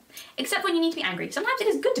angry anymore. Except when you need to be angry. Sometimes it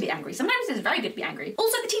is good to be angry. Sometimes it is very good to be angry.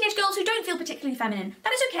 Also, the teenage girls who don't feel particularly feminine,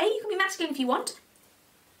 that is okay. You can be masculine if you want.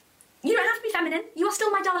 You don't have to be feminine. You are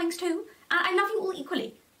still my darlings too, and I love you all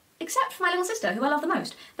equally. Except for my little sister, who I love the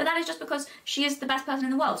most. But that is just because she is the best person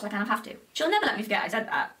in the world, so I kind of have to. She'll never let me forget I said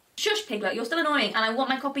that. Shush, Piglet, you're still annoying, and I want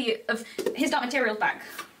my copy of His Dark Materials back.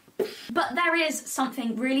 But there is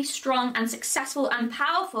something really strong and successful and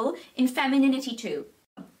powerful in femininity too.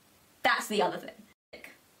 That's the other thing.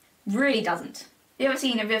 Really doesn't. Have you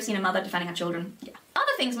ever seen a mother defending her children? Yeah.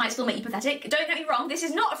 Other things might still make you pathetic. Don't get me wrong, this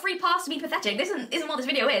is not a free pass to be pathetic. This isn't what this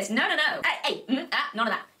video is. No. Hey, none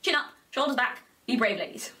of that. Chin up, shoulders back, be brave,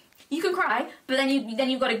 ladies. You can cry, but then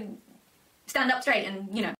you've got to stand up straight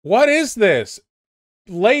and, you know. What is this?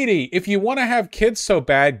 Lady, if you want to have kids so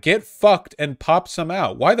bad, get fucked and pop some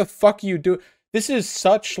out. Why the fuck you do? This is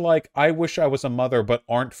such like, I wish I was a mother but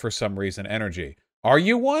aren't for some reason energy. Are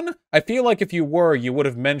you one? I feel like if you were, you would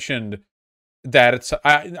have mentioned that it's...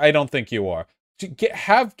 I don't think you are.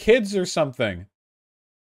 Have kids or something.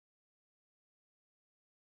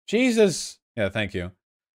 Jesus. Yeah, thank you.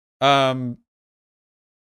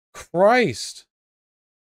 Christ.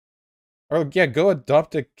 Or, yeah, go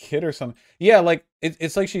adopt a kid or something. Yeah, like,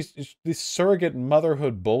 it's like she's this surrogate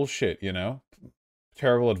motherhood bullshit, you know?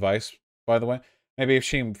 Terrible advice, by the way. Maybe if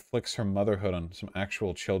she inflicts her motherhood on some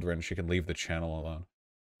actual children, she can leave the channel alone.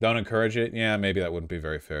 Don't encourage it? Yeah, maybe that wouldn't be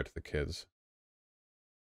very fair to the kids.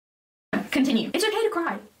 Continue. It's okay to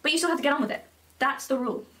cry, but you still have to get on with it. That's the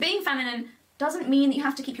rule. Being feminine doesn't mean that you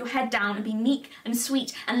have to keep your head down and be meek and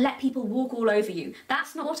sweet and let people walk all over you.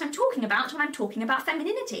 That's not what I'm talking about when I'm talking about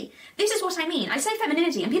femininity. This is what I mean. I say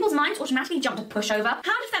femininity and people's minds automatically jump to pushover.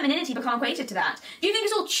 How did femininity become equated to that? Do you think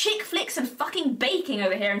it's all chick flicks and fucking baking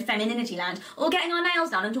over here in femininity land, or getting our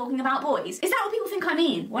nails done and talking about boys? Is that what people think I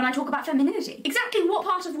mean when I talk about femininity? Exactly what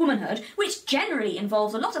part of womanhood, which generally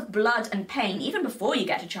involves a lot of blood and pain even before you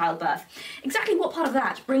get to childbirth, exactly what part of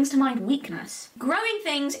that brings to mind weakness? Growing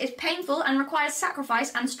things is painful and requires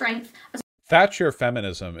sacrifice and strength. Thatcher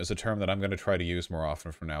feminism is a term that I'm going to try to use more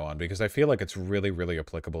often from now on, because I feel like it's really, really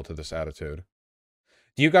applicable to this attitude.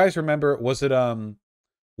 Do you guys remember, was it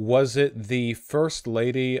the first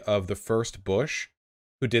lady of the first Bush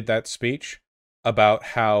who did that speech about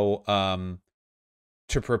how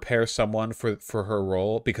to prepare someone for her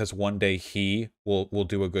role because one day he will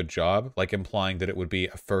do a good job, like implying that it would be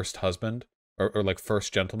a first husband or like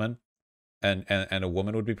first gentleman and a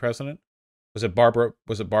woman would be president? Was it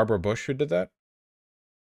Barbara Bush who did that?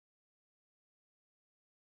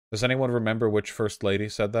 Does anyone remember which first lady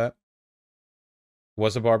said that?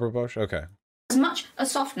 Was it Barbara Bush? Okay. As much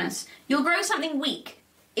as softness. You'll grow something weak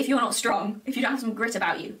if you're not strong, if you don't have some grit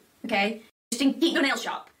about you, okay? Just keep your nails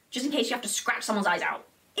sharp, just in case you have to scratch someone's eyes out.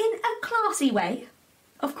 In a classy way,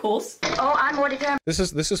 of course. Oh, I'm more determined. This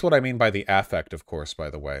is what I mean by the affect, of course,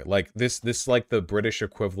 by the way. Like, this like the British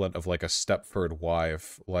equivalent of, like, a Stepford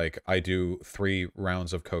wife. Like, I do 3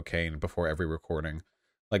 rounds of cocaine before every recording.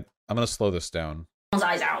 Like, I'm gonna slow this down.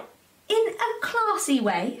 Eyes out. In a classy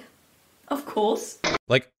way, of course.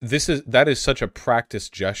 Like, that is such a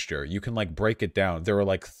practiced gesture. You can, like, break it down. There are,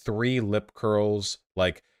 like, 3 lip curls,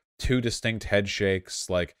 like, 2 distinct head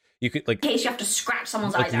shakes, like, you could, like... In case you have to scratch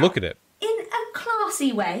someone's eyes out. Look at it. In a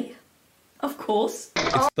classy way, of course.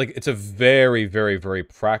 It's a very, very, very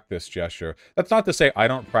practiced gesture. That's not to say I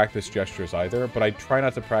don't practice gestures either, but I try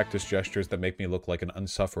not to practice gestures that make me look like an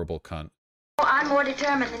insufferable cunt. Oh, I'm more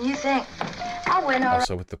determined than you think. I'll win.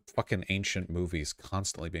 Also, with the fucking ancient movies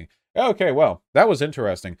constantly being... Okay, well, that was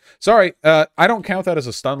interesting. Sorry, I don't count that as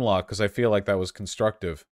a stun lock because I feel like that was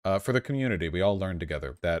constructive. For the community, we all learned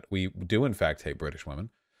together that we do, in fact, hate British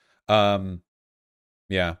women.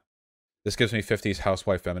 Yeah. This gives me 50s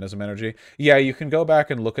housewife feminism energy. Yeah, you can go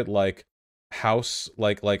back and look at, like,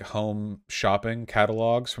 like home shopping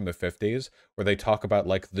catalogs from the 50s where they talk about,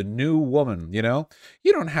 like, the new woman, you know?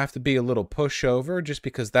 You don't have to be a little pushover just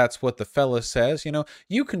because that's what the fella says, you know?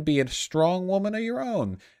 You can be a strong woman of your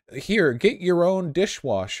own. Here, get your own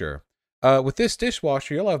dishwasher. With this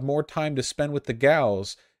dishwasher, you'll have more time to spend with the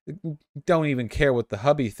gals don't even care what the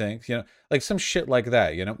hubby thinks, you know, like some shit like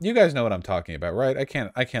that, you know. You guys know what I'm talking about, right? I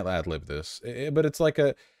can't ad-lib this, but it's like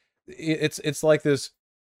it's like this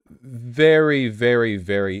very, very,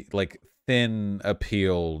 very like thin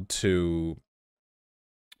appeal to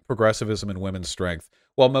progressivism and women's strength,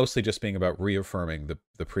 while mostly just being about reaffirming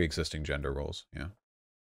the pre-existing gender roles. Yeah.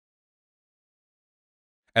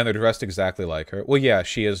 And they're dressed exactly like her. Well, yeah,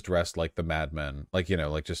 she is dressed like the Mad Men, like, you know,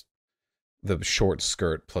 like just the short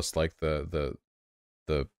skirt plus like the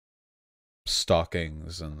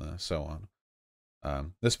stockings and the so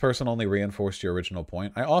on. This person only reinforced your original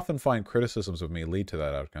point. I often find criticisms of me lead to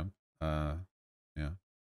that outcome. Yeah.